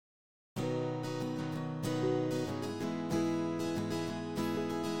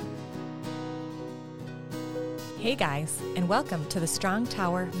Hey guys, and welcome to the Strong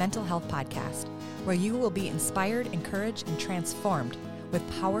Tower Mental Health Podcast, where you will be inspired, encouraged, and transformed with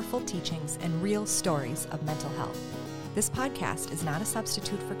powerful teachings and real stories of mental health. This podcast is not a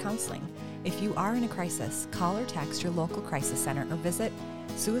substitute for counseling. If you are in a crisis, call or text your local crisis center or visit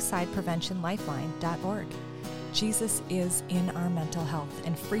suicidepreventionlifeline.org. Jesus is in our mental health,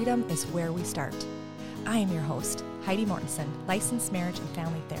 and freedom is where we start. I am your host, Heidi Mortensen, licensed marriage and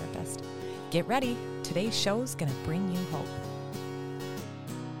family therapist. Get ready. Today's show is going to bring you hope.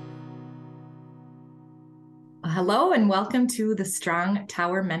 Hello and welcome to the Strong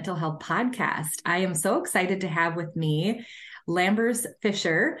Tower Mental Health Podcast. I am so excited to have with me Lambers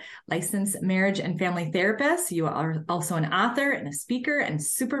Fisher, licensed marriage and family therapist. You are also an author and a speaker and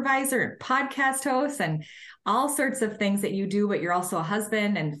supervisor and podcast host and all sorts of things that you do, but you're also a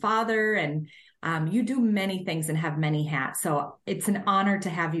husband and father, and you do many things and have many hats. So it's an honor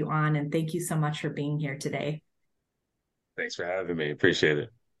to have you on, and thank you so much for being here today. Thanks for having me. Appreciate it.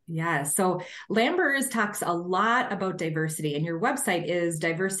 Yeah. So Lambers talks a lot about diversity, and your website is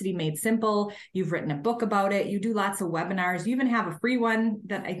Diversity Made Simple. You've written a book about it. You do lots of webinars. You even have a free one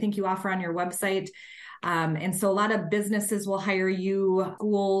that I think you offer on your website. And so a lot of businesses will hire you,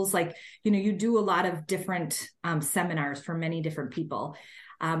 schools, you do a lot of different seminars for many different people.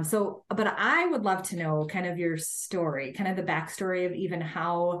 But I would love to know kind of your story, kind of the backstory of even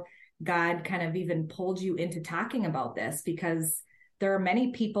how God kind of even pulled you into talking about this, because there are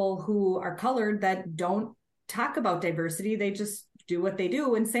many people who are colored that don't talk about diversity. They just do what they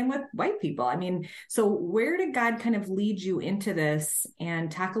do. And same with white people. I mean, so where did God kind of lead you into this,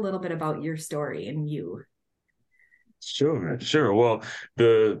 and talk a little bit about your story and you? Sure. Well,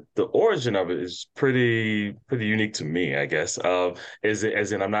 the origin of it is pretty unique to me, I guess. As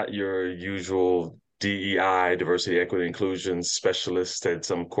in, I'm not your usual DEI, diversity, equity, inclusion specialist at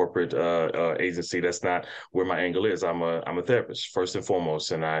some corporate agency. That's not where my angle is. I'm a therapist first and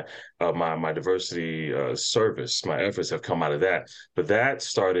foremost, and my diversity service, my efforts have come out of that. But that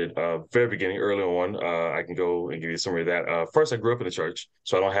started very beginning, early on. I can go and give you a summary of that. First, I grew up in the church,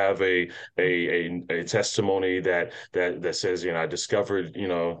 so I don't have a testimony that says I discovered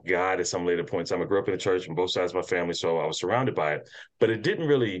God at some later point in time. I grew up in the church on both sides of my family, so I was surrounded by it. But it didn't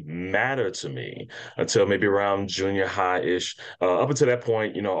really matter to me until maybe around junior high-ish. Up until that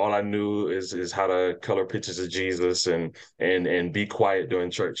point, all I knew is how to color pictures of Jesus and be quiet during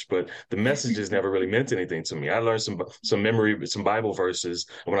church. But the messages never really meant anything to me. I learned some Bible verses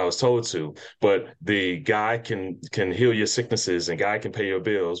when I was told to, but the guy can heal your sicknesses and God can pay your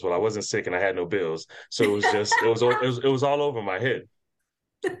bills. Well, I wasn't sick and I had no bills, so it was just it was all over my head.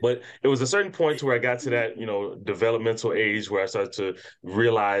 But it was a certain point to where I got to that, developmental age where I started to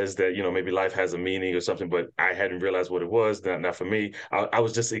realize that, maybe life has a meaning or something, but I hadn't realized what it was. Not for me. I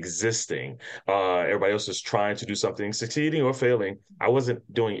was just existing. Everybody else was trying to do something, succeeding or failing. I wasn't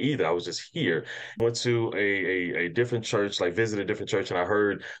doing either. I was just here. I went to a different church, visited a different church, and I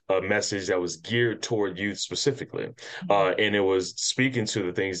heard a message that was geared toward youth specifically. And it was speaking to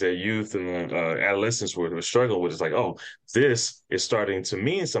the things that youth and adolescents were struggling with. It's like, oh, this is starting to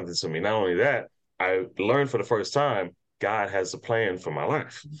mean something to me. Not only that, I learned for the first time, God has a plan for my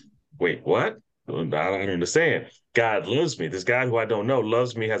life. Wait, what? I don't understand. God loves me. This guy who I don't know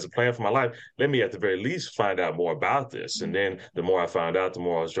loves me, has a plan for my life. Let me at the very least find out more about this. And then the more I found out, the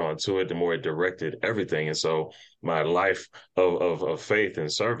more I was drawn to it, the more it directed everything. And so my life of faith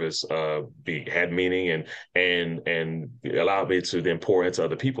and service had meaning and allowed me to then pour into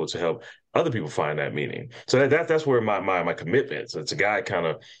other people to help other people find that meaning. So that's where my commitment to God kind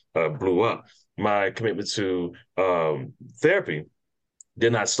of blew up. My commitment to therapy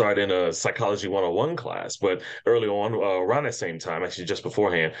did not start in a psychology 101 class, but early on, around that same time, actually just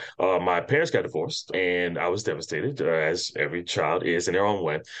beforehand, my parents got divorced, and I was devastated, as every child is in their own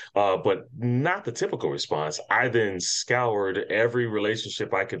way, but not the typical response. I then scoured every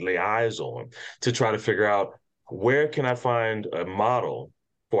relationship I could lay eyes on to try to figure out, where can I find a model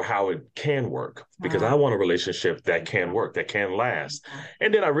for how it can work, because I want a relationship that can work, that can last.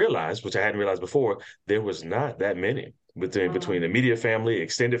 And then I realized, which I hadn't realized before, there was not that many. Between the immediate family,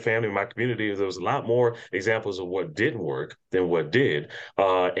 extended family, my community, there was a lot more examples of what didn't work than what did.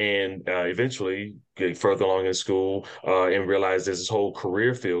 And eventually, get further along in school and realized there's this whole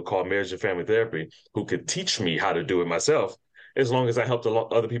career field called marriage and family therapy, who could teach me how to do it myself, as long as I helped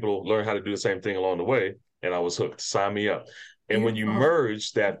other people learn how to do the same thing along the way. And I was hooked. Sign me up. And when you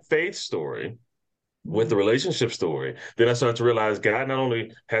merge that faith story with the relationship story, then I started to realize God not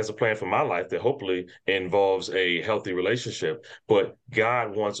only has a plan for my life that hopefully involves a healthy relationship, but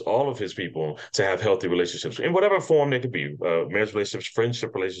God wants all of his people to have healthy relationships in whatever form they could be, marriage relationships,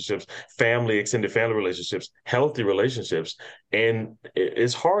 friendship relationships, family, extended family relationships, healthy relationships. And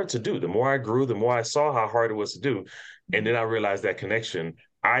it's hard to do. The more I grew, the more I saw how hard it was to do. And then I realized that connection.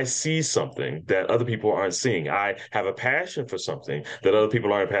 I see something that other people aren't seeing. I have a passion for something that other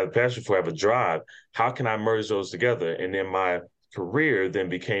people aren't have a passion for, have a drive. How can I merge those together? And then my career then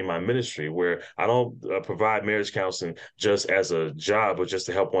became my ministry, where I don't provide marriage counseling just as a job or just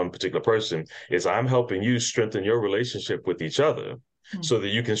to help one particular person. Is I'm helping you strengthen your relationship with each other so that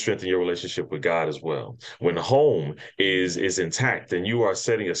you can strengthen your relationship with God as well. When home is intact, then you are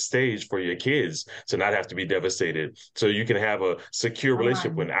setting a stage for your kids to not have to be devastated, so you can have a secure Come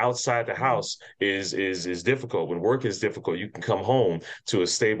relationship. When on. outside the house is difficult, when work is difficult, you can come home to a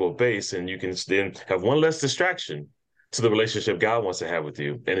stable base, and you can then have one less distraction to the relationship God wants to have with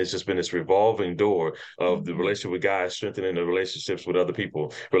you. And it's just been this revolving door of the Mhm. relationship with God, strengthening the relationships with other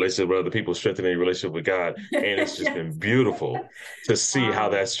people, relationship with other people, strengthening the relationship with God. And it's just Yes. been beautiful to see how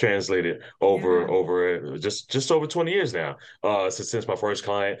Wow. that's translated over Yeah. just over 20 years now, since my first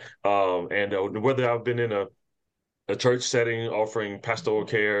client. And whether I've been in a church setting offering pastoral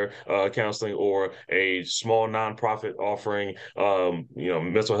care, counseling, or a small nonprofit offering,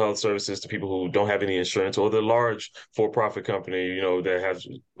 mental health services to people who don't have any insurance, or the large for-profit company, that has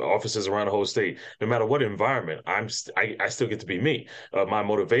offices around the whole state. No matter what environment, I still get to be me. My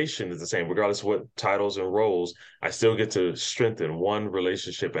motivation is the same, regardless of what titles and roles. I still get to strengthen one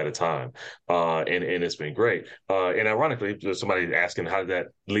relationship at a time, and it's been great. And ironically, there's somebody asking how did that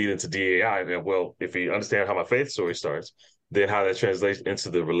lead into DAI? Well, if you understand how my faith story starts, then how that translates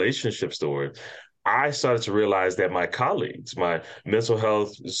into the relationship story. I started to realize that my colleagues, my mental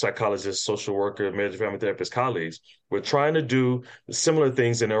health psychologists, social worker, marriage and family therapist colleagues, were trying to do similar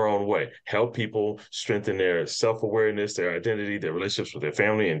things in their own way, help people strengthen their self-awareness, their identity, their relationships with their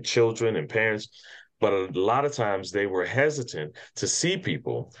family and children and parents. But a lot of times they were hesitant to see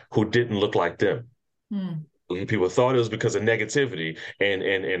people who didn't look like them. Hmm. People thought it was because of negativity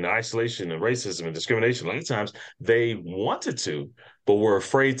and isolation and racism and discrimination. A lot of times they wanted to, but were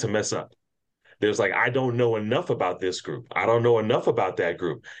afraid to mess up. There's like, I don't know enough about this group. I don't know enough about that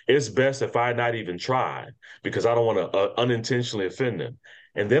group. It's best if I not even try, because I don't want to unintentionally offend them.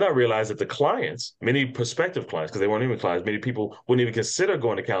 And then I realized that the clients, many prospective clients, because they weren't even clients, many people wouldn't even consider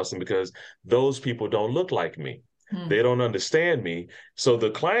going to counseling because those people don't look like me. They Hmm. don't understand me. So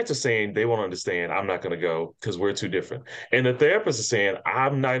the clients are saying they won't understand. I'm not going to go because we're too different. And the therapist is saying,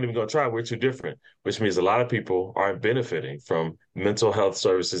 I'm not even going to try. We're too different, which means a lot of people aren't benefiting from mental health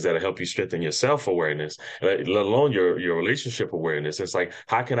services that help you strengthen your self-awareness, let alone your relationship awareness. It's like,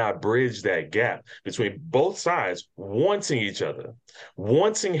 how can I bridge that gap between both sides wanting each other,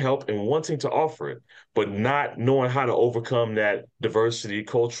 wanting help and wanting to offer it, but not knowing how to overcome that diversity,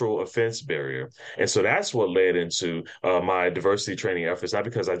 cultural offense barrier? And so that's what led into my diversity training efforts, not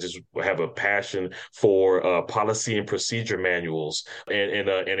because I just have a passion for policy and procedure manuals and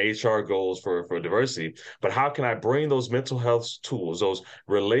HR goals for diversity, but how can I bring those mental health tools, those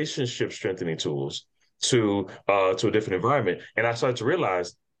relationship strengthening tools, to a different environment? And I started to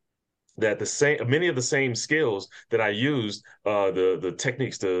realize that many of the same skills that I used, the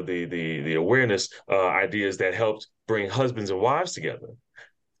techniques, the awareness ideas that helped bring husbands and wives together,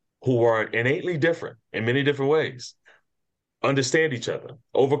 who are innately different in many different ways, understand each other,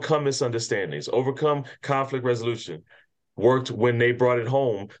 overcome misunderstandings, overcome conflict resolution, worked when they brought it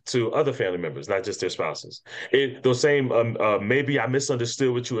home to other family members, not just their spouses. Those same, maybe I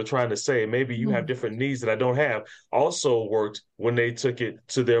misunderstood what you were trying to say. Maybe you have Hmm. different needs that I don't have. Also worked when they took it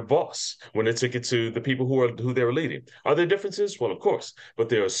to their boss, when they took it to the people who they were leading. Are there differences? Well, of course, but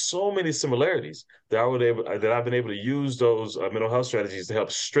there are so many similarities that I've been able to use those mental health strategies to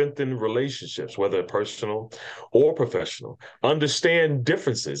help strengthen relationships, whether personal or professional. Understand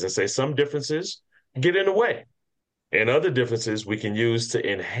differences and say some differences get in the way, and other differences we can use to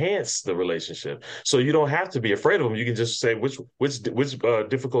enhance the relationship. So you don't have to be afraid of them. You can just say which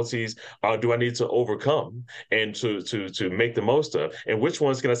difficulties do I need to overcome and to make the most of, and which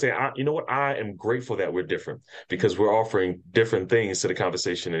ones can I say, you know what, I am grateful that we're different because we're offering different things to the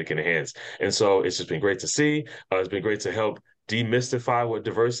conversation and it can enhance. And so it's just been great to see. It's been great to help demystify what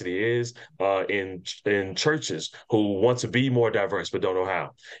diversity is in churches who want to be more diverse but don't know how,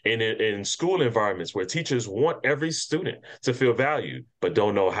 in school environments where teachers want every student to feel valued but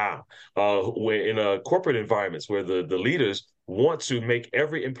don't know how, in corporate environments where the leaders want to make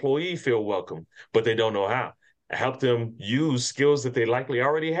every employee feel welcome but they don't know how. Help them use skills that they likely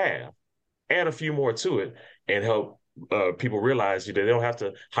already have add a few more to it and help people realize they don't have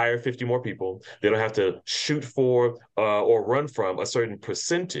to hire 50 more people. They don't have to shoot for or run from a certain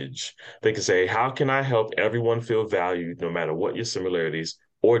percentage. They can say, how can I help everyone feel valued no matter what your similarities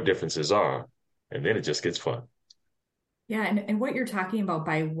or differences are? And then it just gets fun. Yeah, and what you're talking about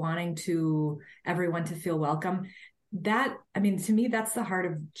by wanting to everyone to feel welcome, that, I mean, to me, that's the heart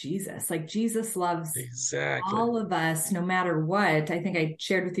of Jesus. Like Jesus loves Exactly. all of us, no matter what. I think I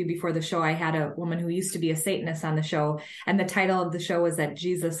shared with you before the show, I had a woman who used to be a Satanist on the show, and the title of the show was that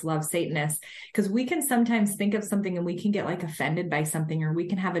Jesus loves Satanists, because we can sometimes think of something and we can get like offended by something, or we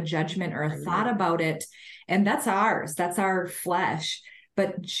can have a judgment or a thought about it, and that's ours, that's our flesh.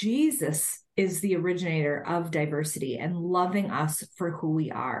 But Jesus is the originator of diversity and loving us for who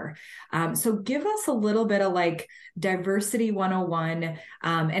we are. So give us a little bit of like diversity 101.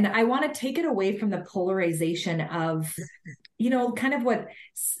 And I want to take it away from the polarization of, kind of what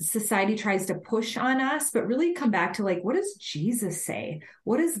society tries to push on us, but really come back to like, what does Jesus say?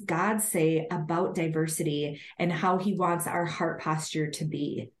 What does God say about diversity and how he wants our heart posture to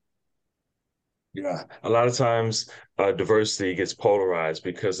be? Yeah, a lot of times diversity gets polarized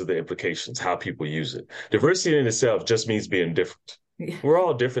because of the implications, how people use it. Diversity in itself just means being different. Yeah. We're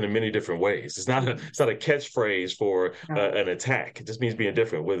all different in many different ways. It's not a catchphrase for No. an attack. It just means being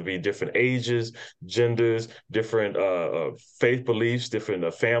different, whether it be different ages, genders, different faith beliefs,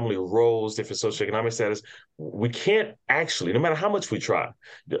 different family roles, different socioeconomic status. We can't actually, no matter how much we try,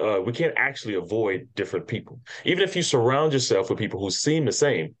 we can't actually avoid different people. Even if you surround yourself with people who seem the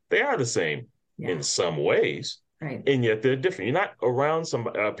same, they are the same Yeah. in some ways, Right. and yet they're different. You're not around some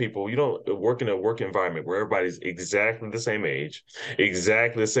people. You don't work in a work environment where everybody's exactly the same age,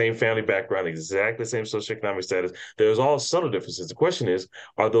 exactly the same family background, exactly the same socioeconomic status. There's all subtle differences. The question is,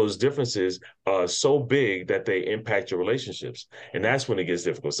 are those differences so big that they impact your relationships? And that's when it gets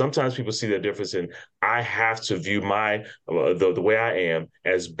difficult. Sometimes people see that difference in, I have to view my the way I am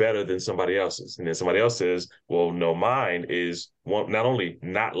as better than somebody else's, and then somebody else says, well, no, mine is one, not only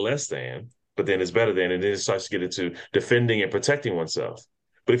not less than, but then it's better than, and then it starts to get into defending and protecting oneself.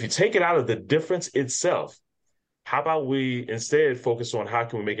 But if you take it out of the difference itself, how about we instead focus on how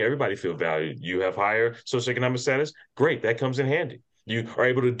can we make everybody feel valued? You have higher socioeconomic status, great, that comes in handy. You are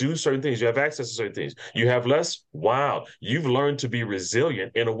able to do certain things. You have access to certain things. You have less. Wow, you've learned to be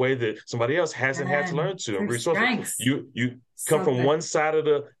resilient in a way that somebody else hasn't had to And learn to, and their resourceful. strengths. You come So from good. one side of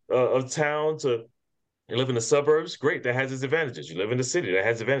the of town to you live in the suburbs, great, that has its advantages. You live in the city, that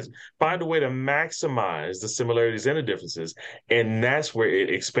has advantages. Find a way to maximize the similarities and the differences, and that's where it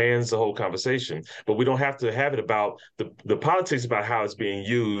expands the whole conversation. But we don't have to have it about the politics about how it's being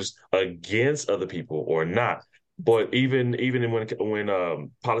used against other people or not. But even when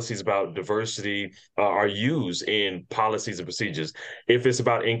policies about diversity are used in policies and procedures, if it's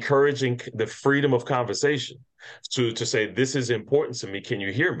about encouraging the freedom of conversation, to say this is important to me, can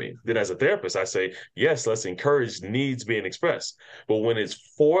you hear me? Then as a therapist, I say yes, let's encourage needs being expressed. But when it's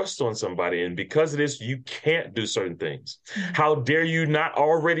forced on somebody, and because of this you can't do certain things, how dare you not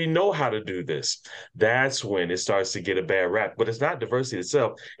already know how to do this? That's when it starts to get a bad rap. But it's not diversity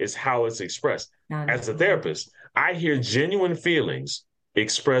itself, it's how it's expressed. None. As a therapist, I hear genuine feelings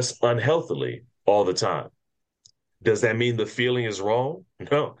expressed unhealthily all the time. Does that mean the feeling is wrong?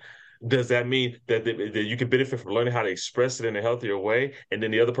 No. Does that mean that you can benefit from learning how to express it in a healthier way, and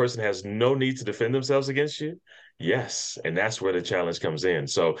then the other person has no need to defend themselves against you? Yes, and that's where the challenge comes in.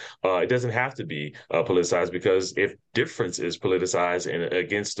 So it doesn't have to be politicized, because if difference is politicized and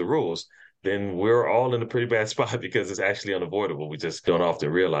against the rules, then we're all in a pretty bad spot because it's actually unavoidable. We just don't often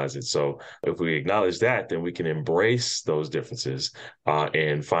realize it. So if we acknowledge that, then we can embrace those differences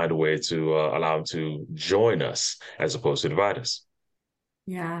and find a way to allow them to join us as opposed to divide us.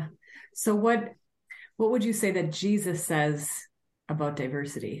 Yeah. So what would you say that Jesus says about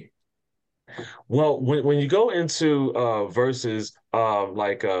diversity? Well, when you go into verses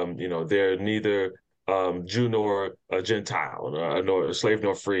they're neither Jew nor a Gentile, nor slave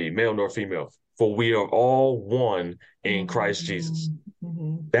nor free, male nor female, for we are all one in Christ Jesus.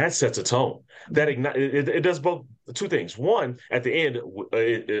 Mm-hmm. That sets a tone. It does both two things. One, at the end,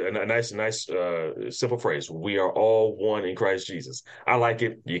 a nice, simple phrase: "We are all one in Christ Jesus." I like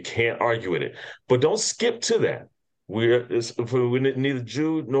it. You can't argue with it, but don't skip to that. We're neither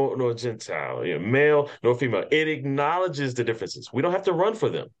Jew nor Gentile, male nor female. It acknowledges the differences. We don't have to run for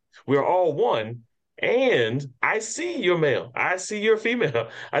them. We are all one. And I see your male. I see your female.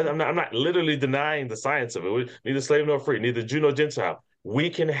 I'm not literally denying the science of it. We're neither slave nor free, neither Jew nor Gentile. We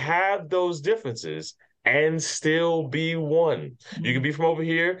can have those differences and still be one. You can be from over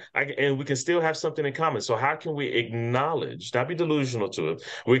here, and we can still have something in common. So how can we acknowledge, not be delusional to it,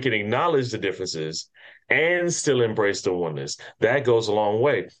 we can acknowledge the differences and still embrace the oneness. That goes a long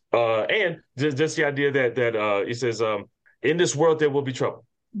way. And just the idea that he says, in this world there will be trouble.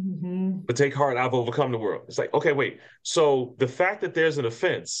 Mm-hmm. But take heart, I've overcome the world. It's like, okay, wait. So the fact that there's an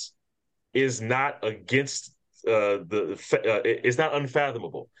offense is not against it's not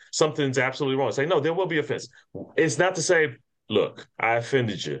unfathomable. Something's absolutely wrong. Say, no, there will be offense. It's not to say, look, I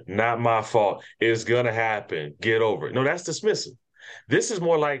offended you. Not my fault. It's going to happen. Get over it. No, that's dismissive. This is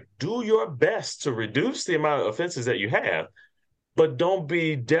more like do your best to reduce the amount of offenses that you have, but don't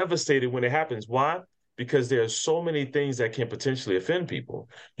be devastated when it happens. Why? Because there are so many things that can potentially offend people.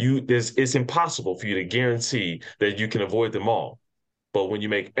 It's impossible for you to guarantee that you can avoid them all. But when you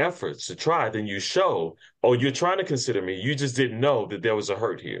make efforts to try, then you show, oh, you're trying to consider me. You just didn't know that there was a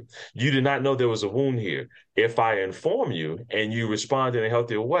hurt here. You did not know there was a wound here. If I inform you and you respond in a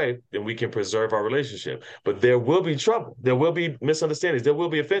healthier way, then we can preserve our relationship. But there will be trouble. There will be misunderstandings. There will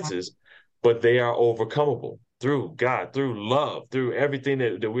be offenses, but they are overcomable through God, through love, through everything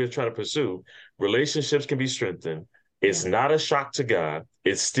that we're trying to pursue. Relationships can be strengthened. It's not a shock to God.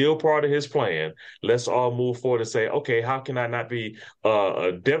 It's still part of his plan. Let's all move forward and say, okay, how can I not be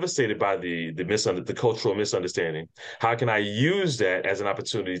devastated by the cultural misunderstanding? How can I use that as an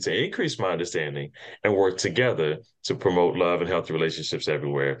opportunity to increase my understanding and work together to promote love and healthy relationships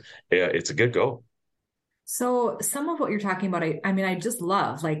everywhere? It's a good goal. So some of what you're talking about, I mean, I just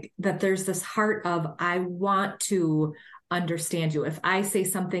love like that there's this heart of, I want to understand you. If I say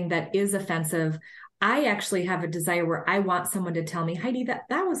something that is offensive, I actually have a desire where I want someone to tell me, Heidi, that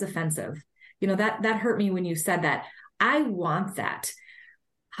was offensive. That hurt me when you said that. I want that.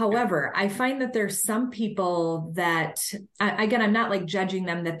 However, I find that there's some people that, again, I'm not like judging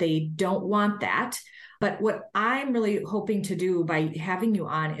them that they don't want that. But what I'm really hoping to do by having you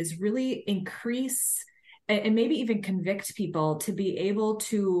on is really increase and maybe even convict people to be able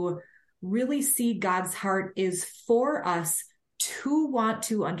to really see God's heart is for us to want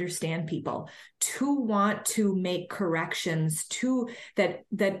to understand people, to want to make corrections, to that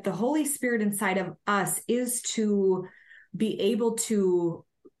the Holy Spirit inside of us is to be able to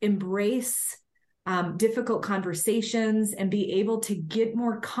embrace difficult conversations and be able to get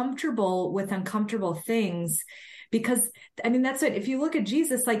more comfortable with uncomfortable things. Because I mean, that's it. If you look at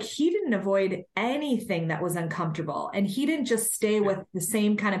Jesus, like he didn't avoid anything that was uncomfortable, and he didn't just stay with the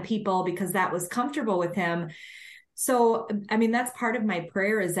same kind of people because that was comfortable with him. So, I mean, that's part of my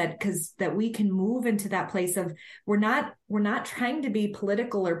prayer is that we can move into that place of we're not trying to be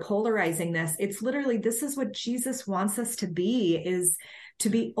political or polarizing this. It's literally, this is what Jesus wants us to be, is to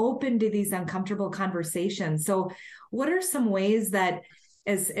be open to these uncomfortable conversations. So what are some ways that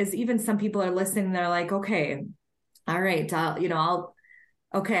as even some people are listening, they're like, okay, all right,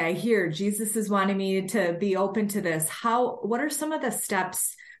 okay, I hear Jesus is wanting me to be open to this. What are some of the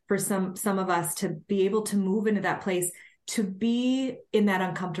steps for some of us to be able to move into that place, to be in that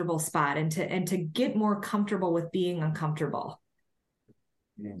uncomfortable spot and to get more comfortable with being uncomfortable?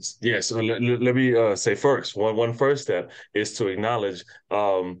 Yes. So let me say first, one first step is to acknowledge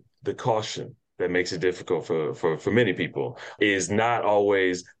the caution that makes it difficult for many people is not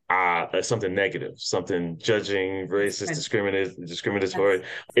always something negative, something judging, racist, discriminatory.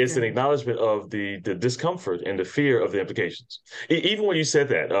 It's an acknowledgement of the discomfort and the fear of the implications. Even when you said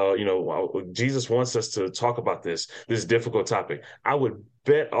that, Jesus wants us to talk about this difficult topic. I would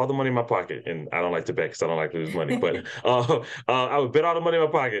bet all the money in my pocket, and I don't like to bet because I don't like to lose money, but I would bet all the money in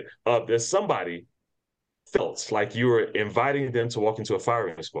my pocket that somebody felt like you were inviting them to walk into a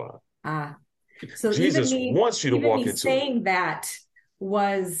firing squad. So Jesus wants you to walk into saying it. That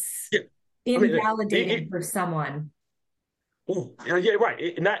was invalidating for someone. Ooh, yeah,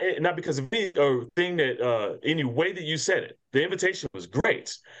 right. Not because of anything that any way that you said it. The invitation was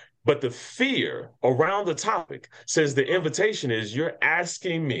great, but the fear around the topic says the invitation is you're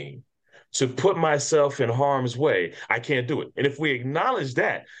asking me to put myself in harm's way. I can't do it. And if we acknowledge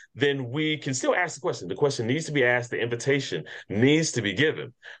that, then we can still ask the question. The question needs to be asked. The invitation needs to be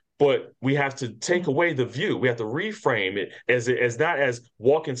given. But we have to take away the view. We have to reframe it as not as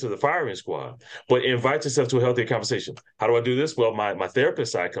walk into the firing squad, but invite yourself to a healthier conversation. How do I do this? Well, my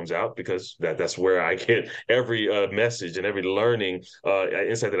therapist side comes out because that's where I get every message and every learning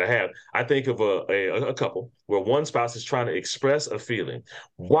insight that I have. I think of a couple where one spouse is trying to express a feeling.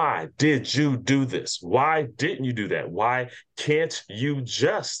 Why did you do this? Why didn't you do that? Why can't you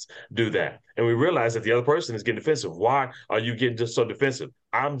just do that? And we realize that the other person is getting defensive. Why are you getting just so defensive?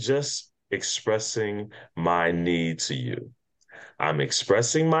 I'm just expressing my need to you. I'm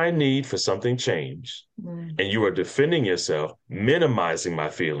expressing my need for something changed, Mm. and you are defending yourself, minimizing my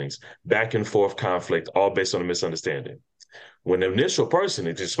feelings, back and forth conflict, all based on a misunderstanding. When the initial person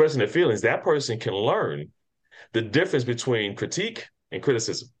is expressing their feelings, that person can learn the difference between critique and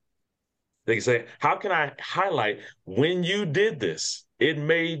criticism. They can say, how can I highlight when you did this? It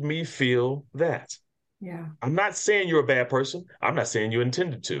made me feel that. Yeah. I'm not saying you're a bad person. I'm not saying you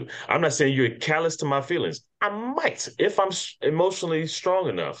intended to. I'm not saying you're callous to my feelings. I might, if I'm emotionally strong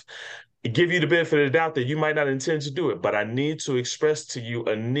enough, give you the benefit of the doubt that you might not intend to do it, but I need to express to you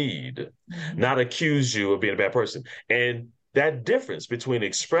a need, Mm-hmm. not accuse you of being a bad person. And that difference between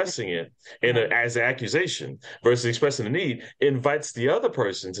expressing it Yeah. as an accusation versus expressing a need invites the other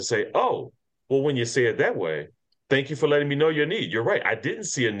person to say, oh, well, when you say it that way, thank you for letting me know your need. You're right. I didn't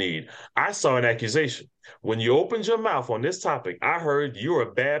see a need. I saw an accusation. When you opened your mouth on this topic, I heard you're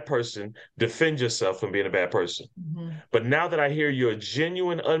a bad person. Defend yourself from being a bad person. Mm-hmm. But now that I hear your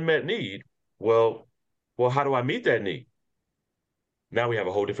genuine unmet need, well, how do I meet that need? Now we have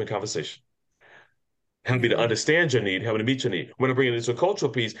a whole different conversation. Help me to Yeah. understand your need, help me to meet your need. We're going to bring it into a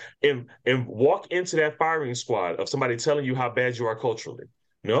cultural piece and walk into that firing squad of somebody telling you how bad you are culturally.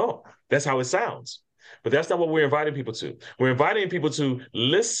 No, that's how it sounds. But that's not what we're inviting people to. We're inviting people to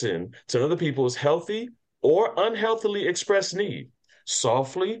listen to other people's healthy or unhealthily expressed need,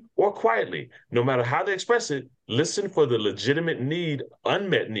 softly or quietly. No matter how they express it, listen for the legitimate need,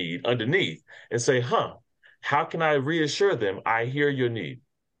 unmet need underneath, and say, huh, how can I reassure them I hear your need?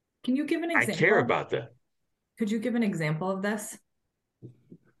 Can you give an I care example? about that. Could you give an example of this?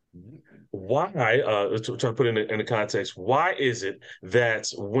 Why, try to put in the context, why is it that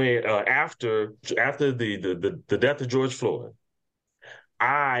when after the death of George Floyd,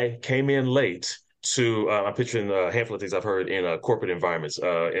 I came in late to I'm picturing a handful of things I've heard in corporate environments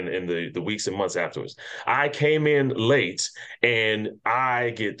in the weeks and months afterwards. I came in late and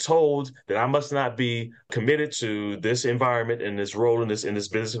I get told that I must not be committed to this environment and this role in this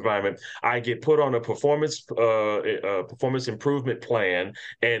business environment. I get put on a performance improvement plan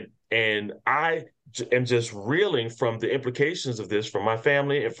and I am just reeling from the implications of this for my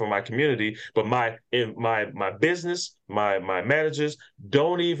family and for my community. But my business, my managers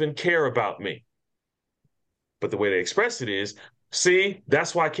don't even care about me. But the way they express it is, see,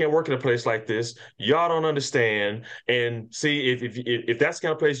 that's why I can't work in a place like this. Y'all don't understand. And see, if that's the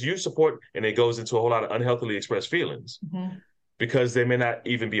kind of place you support, and it goes into a whole lot of unhealthily expressed feelings Mm-hmm. because they may not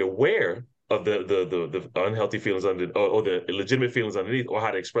even be aware of the unhealthy feelings or the legitimate feelings underneath or how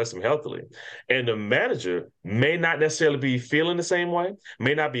to express them healthily. And the manager may not necessarily be feeling the same way,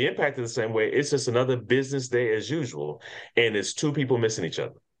 may not be impacted the same way. It's just another business day as usual. And it's two people missing each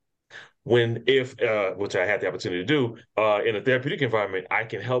other. When if which I had the opportunity to do in a therapeutic environment, I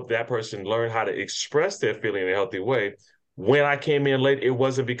can help that person learn how to express their feeling in a healthy way. When I came in late, it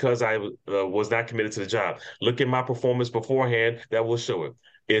wasn't because I was not committed to the job. Look at my performance beforehand; that will show it.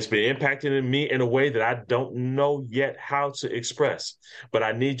 It's been impacting me in a way that I don't know yet how to express. But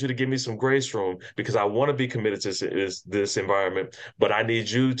I need you to give me some grace room because I want to be committed to this environment. But I need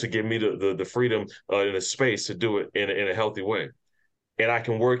you to give me the freedom and the space to do it in a healthy way, and I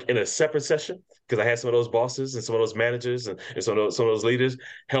can work in a separate session because I had some of those bosses and some of those managers and some of those leaders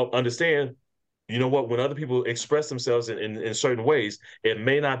help understand, you know what, when other people express themselves in certain ways, it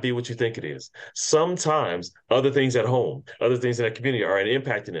may not be what you think it is. Sometimes other things at home, other things in that community are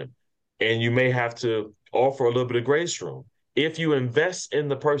impacting them. And you may have to offer a little bit of grace room. If you invest in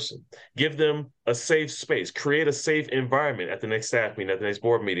the person, give them a safe space, create a safe environment at the next staff meeting, at the next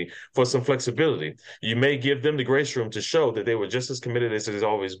board meeting for some flexibility. You may give them the grace room to show that they were just as committed as it has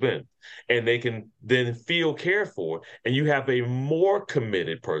always been. And they can then feel cared for. And you have a more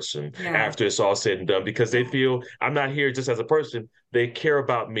committed person Yeah. after it's all said and done because they feel I'm not here just as a person. They care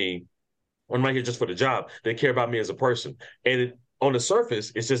about me. I'm not here just for the job. They care about me as a person. And on the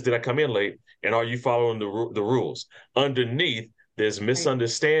surface, it's just, did I come in late? And are you following the rules? Underneath, there's Right.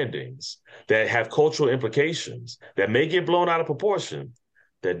 misunderstandings that have cultural implications that may get blown out of proportion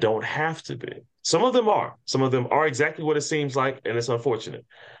that don't have to be. Some of them are. Some of them are exactly what it seems like, and it's unfortunate.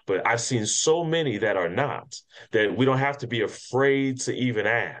 But I've seen so many that are not, that we don't have to be afraid to even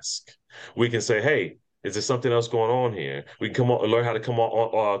ask. We can say, hey, is there something else going on here? We can come on, learn how to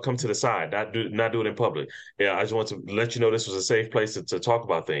come to the side, not do it in public. Yeah, I just want to let you know this was a safe place to talk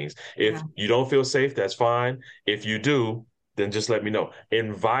about things. If Yeah. you don't feel safe, that's fine. If you do, then just let me know.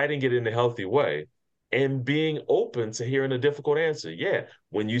 Inviting it in a healthy way and being open to hearing a difficult answer. Yeah,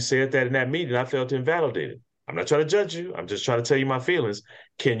 when you said that in that meeting, I felt invalidated. I'm not trying to judge you. I'm just trying to tell you my feelings.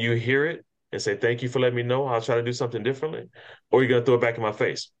 Can you hear it? and say, thank you for letting me know. I'll try to do something differently. Or you're going to throw it back in my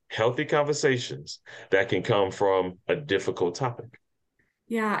face. Healthy conversations that can come from a difficult topic.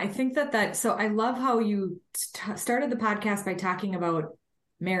 Yeah, I think so I love how you started the podcast by talking about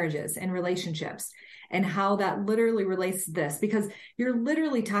marriages and relationships and how that literally relates to this, because you're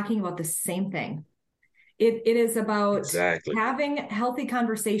literally talking about the same thing. It is about Exactly. having healthy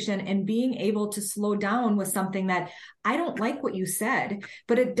conversation and being able to slow down with something that I don't like what you said,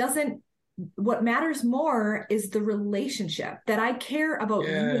 but it doesn't. What matters more is the relationship, that I care about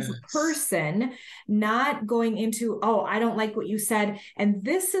you as a Yes. person, not going into, oh, I don't like what you said. And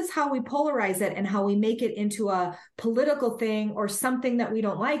this is how we polarize it and how we make it into a political thing or something that we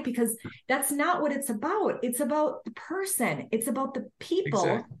don't like, because that's not what it's about. It's about the person, it's about the people,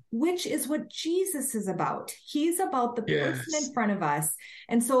 Exactly. which is what Jesus is about. He's about the person Yes. in front of us.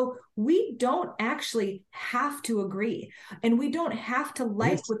 And so we don't actually have to agree, and we don't have to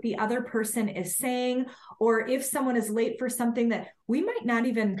like Yes. what the other person is saying, or if someone is late for something that we might not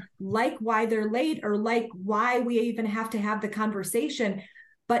even like why they're late or like why we even have to have the conversation,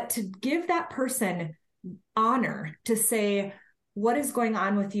 but to give that person honor, to say, what is going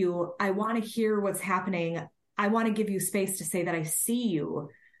on with you? I want to hear what's happening. I want to give you space to say that I see you.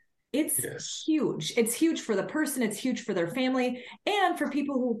 It's Yes. huge. It's huge for the person. It's huge for their family. And for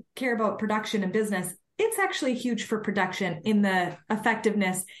people who care about production and business, it's actually huge for production in the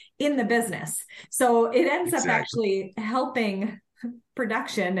effectiveness in the business. So it ends up Exactly. actually helping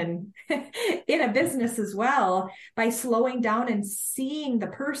production and in a business as well, by slowing down and seeing the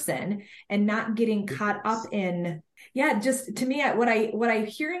person and not getting caught up Yes. in, yeah, just to me, what I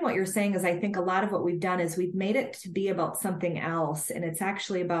hearing what you're saying is, I think a lot of what we've done is we've made it to be about something else, and it's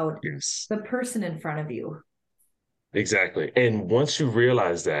actually about Yes. the person in front of you. Exactly. And once you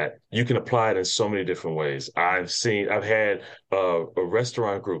realize that, you can apply it in so many different ways. I've had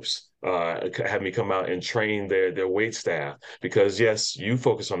restaurant groups have me come out and train their wait staff, because yes, you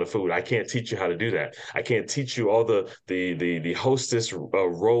focus on the food. I can't teach you how to do that. I can't teach you all the hostess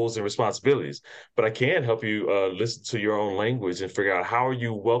roles and responsibilities, but I can help you listen to your own language and figure out, how are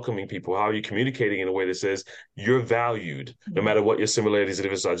you welcoming people? How are you communicating in a way that says you're valued, no matter what your similarities and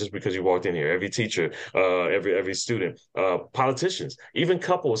differences are, just because you walked in here. Every teacher, every student, politicians, even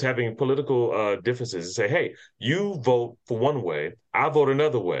couples having political differences, and say, hey, you vote for one way, I vote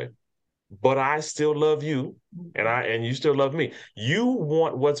another way, but I still love you, and you still love me. You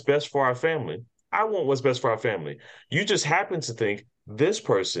want what's best for our family. I want what's best for our family. You just happen to think this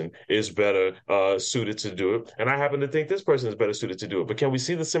person is better suited to do it, and I happen to think this person is better suited to do it. But can we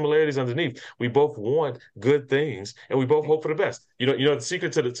see the similarities underneath? We both want good things, and we both hope for the best. The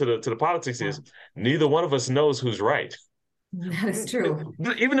secret to the politics Yeah, is neither one of us knows who's right. that is true.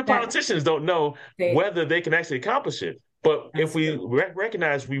 Even the That politicians don't know they whether they can actually accomplish it. But if that's we true.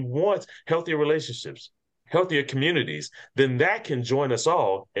 recognize we want healthier relationships, healthier communities, then that can join us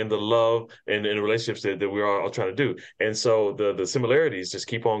all in the love and the relationships that we're all trying to do. And so the similarities just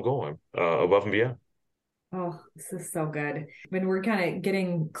keep on going above and beyond. Oh, this is so good. When we're kind of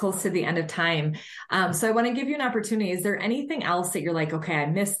getting close to the end of time. So I want to give you an opportunity. Is there anything else that you're like, okay, I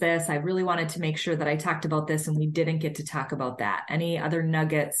missed this. I really wanted to make sure that I talked about this and we didn't get to talk about that. Any other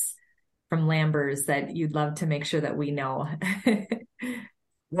nuggets from Lambers that you'd love to make sure that we know?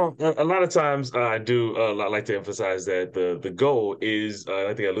 Well, a lot of times I do like to emphasize that the goal is,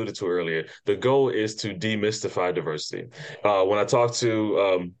 I think I alluded to earlier, the goal is to demystify diversity. When I talk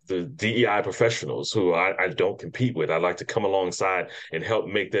to the DEI professionals who I don't compete with, I like to come alongside and help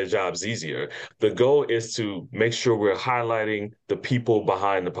make their jobs easier. The goal is to make sure we're highlighting the people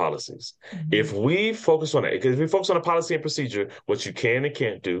behind the policies. If Mhm. we focus on it, because if we focus on a policy and procedure, what you can and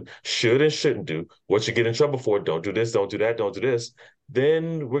can't do, should and shouldn't do, what you get in trouble for, don't do this, don't do that, don't do this,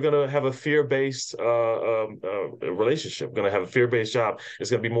 then we're going to have a fear-based relationship. We're going to have a fear-based job. It's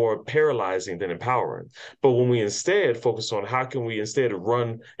going to be more paralyzing than empowering. But when we instead focus on how can we instead of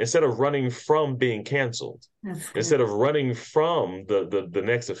running from being canceled, That's good. instead of running from the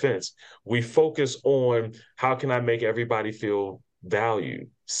next offense, we focus on how can I make everybody feel valued,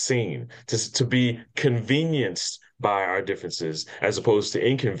 seen, to be convenienced by our differences as opposed to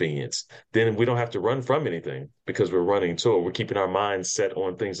inconvenience. Then we don't have to run from anything because we're running to it. We're keeping our minds set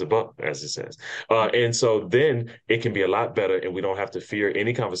on things above, as it says. And so then it can be a lot better, and we don't have to fear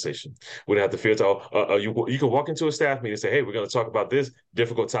any conversation. We don't have to fear you can walk into a staff meeting and say, hey, we're going to talk about this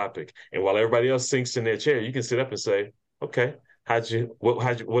difficult topic. And while everybody else sinks in their chair, you can sit up and say, okay,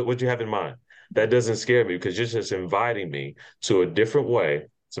 what'd you have in mind? That doesn't scare me, because you're just inviting me to a different way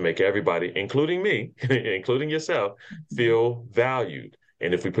to make everybody, including me, including yourself, feel valued.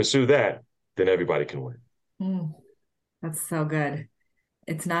 And if we pursue that, then everybody can win. Mm, that's so good.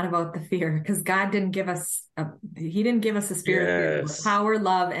 It's not about the fear, because God didn't give us he didn't give us a spirit of fear, but Yes, power,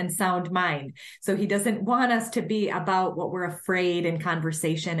 love, and sound mind. So he doesn't want us to be about what we're afraid in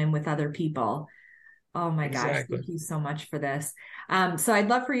conversation and with other people. Oh my gosh, exactly. thank you so much for this. So I'd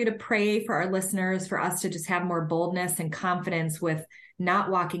love for you to pray for our listeners, for us to just have more boldness and confidence with not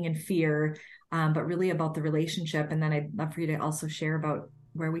walking in fear, but really about the relationship. And then I'd love for you to also share about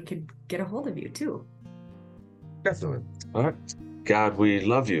where we could get a hold of you too. Definitely. All right. God, we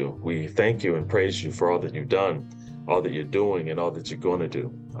love you. We thank you and praise you for all that you've done, all that you're doing, and all that you're going to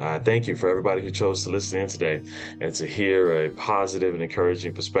do. I thank you for everybody who chose to listen in today and to hear a positive and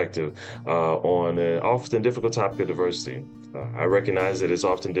encouraging perspective on an often difficult topic of diversity. I recognize that it's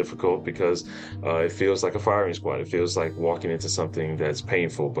often difficult because it feels like a firing squad. It feels like walking into something that's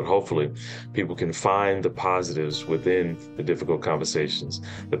painful, but hopefully people can find the positives within the difficult conversations,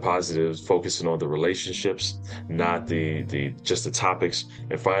 the positives focusing on the relationships, not the just the topics,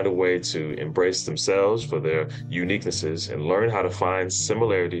 and find a way to embrace themselves for their uniquenesses and learn how to find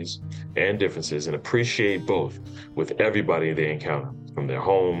similarities and differences and appreciate both with everybody they encounter, from their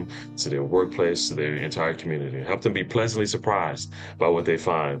home to their workplace to their entire community. Help them be pleasantly surprised by what they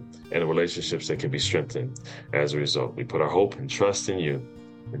find and the relationships that can be strengthened as a result. We put our hope and trust in you.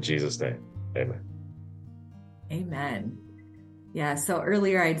 In Jesus' name, amen. Amen. Yeah. So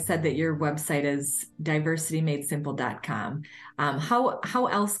earlier I'd said that your website is diversitymadesimple.com. How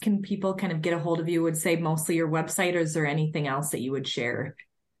else can people kind of get a hold of you? Would say mostly your website, or is there anything else that you would share?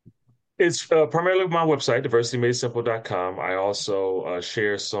 It's primarily my website, diversitymadesimple.com. I also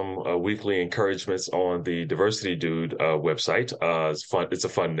share some weekly encouragements on the Diversity Dude website. It's fun. It's a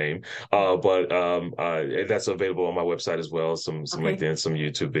fun name, but that's available on my website as well. Some Okay. LinkedIn, some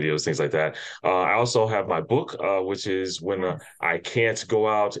YouTube videos, things like that. I also have my book, which is when Yes. I can't go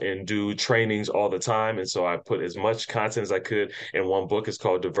out and do trainings all the time, and so I put as much content as I could in one book. It's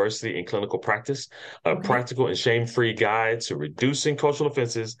called Diversity in Clinical Practice: A Okay. Practical and Shame-Free Guide to Reducing Cultural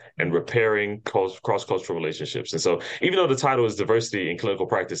Offenses and Repairing cross-cultural relationships. And so even though the title is Diversity in Clinical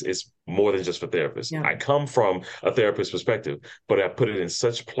Practice, it's more than just for therapists. Yeah. I come from a therapist perspective, but I put it in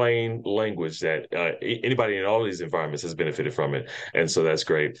such plain language that anybody in all of these environments has benefited from it. And so that's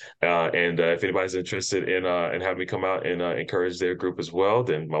great. And if anybody's interested in having me come out and encourage their group as well,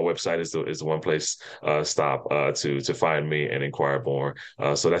 then my website is the one place stop to find me and inquire more.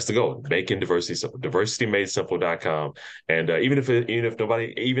 So that's the goal: making diversity simple. DiversityMadeSimple.com. And even if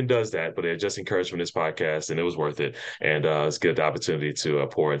nobody even does that, but it just encouraged from this podcast, and it was worth it. And it's good the opportunity to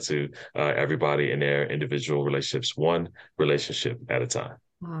pour into everybody in their individual relationships, one relationship at a time.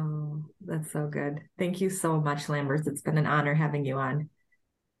 Oh, that's so good. Thank you so much, Lambert. It's been an honor having you on.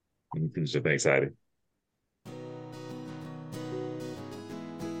 So thanks, Heidi.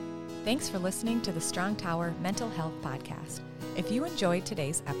 Thanks for listening to the Strong Tower Mental Health Podcast. If you enjoyed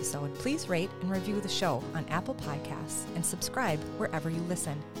today's episode, please rate and review the show on Apple Podcasts and subscribe wherever you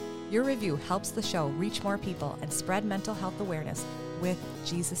listen. Your review helps the show reach more people and spread mental health awareness with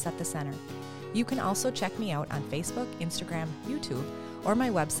Jesus at the center. You can also check me out on Facebook, Instagram, YouTube, or my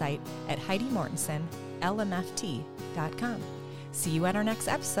website at HeidiMortensen, LMFT.com. See you at our next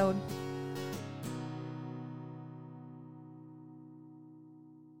episode.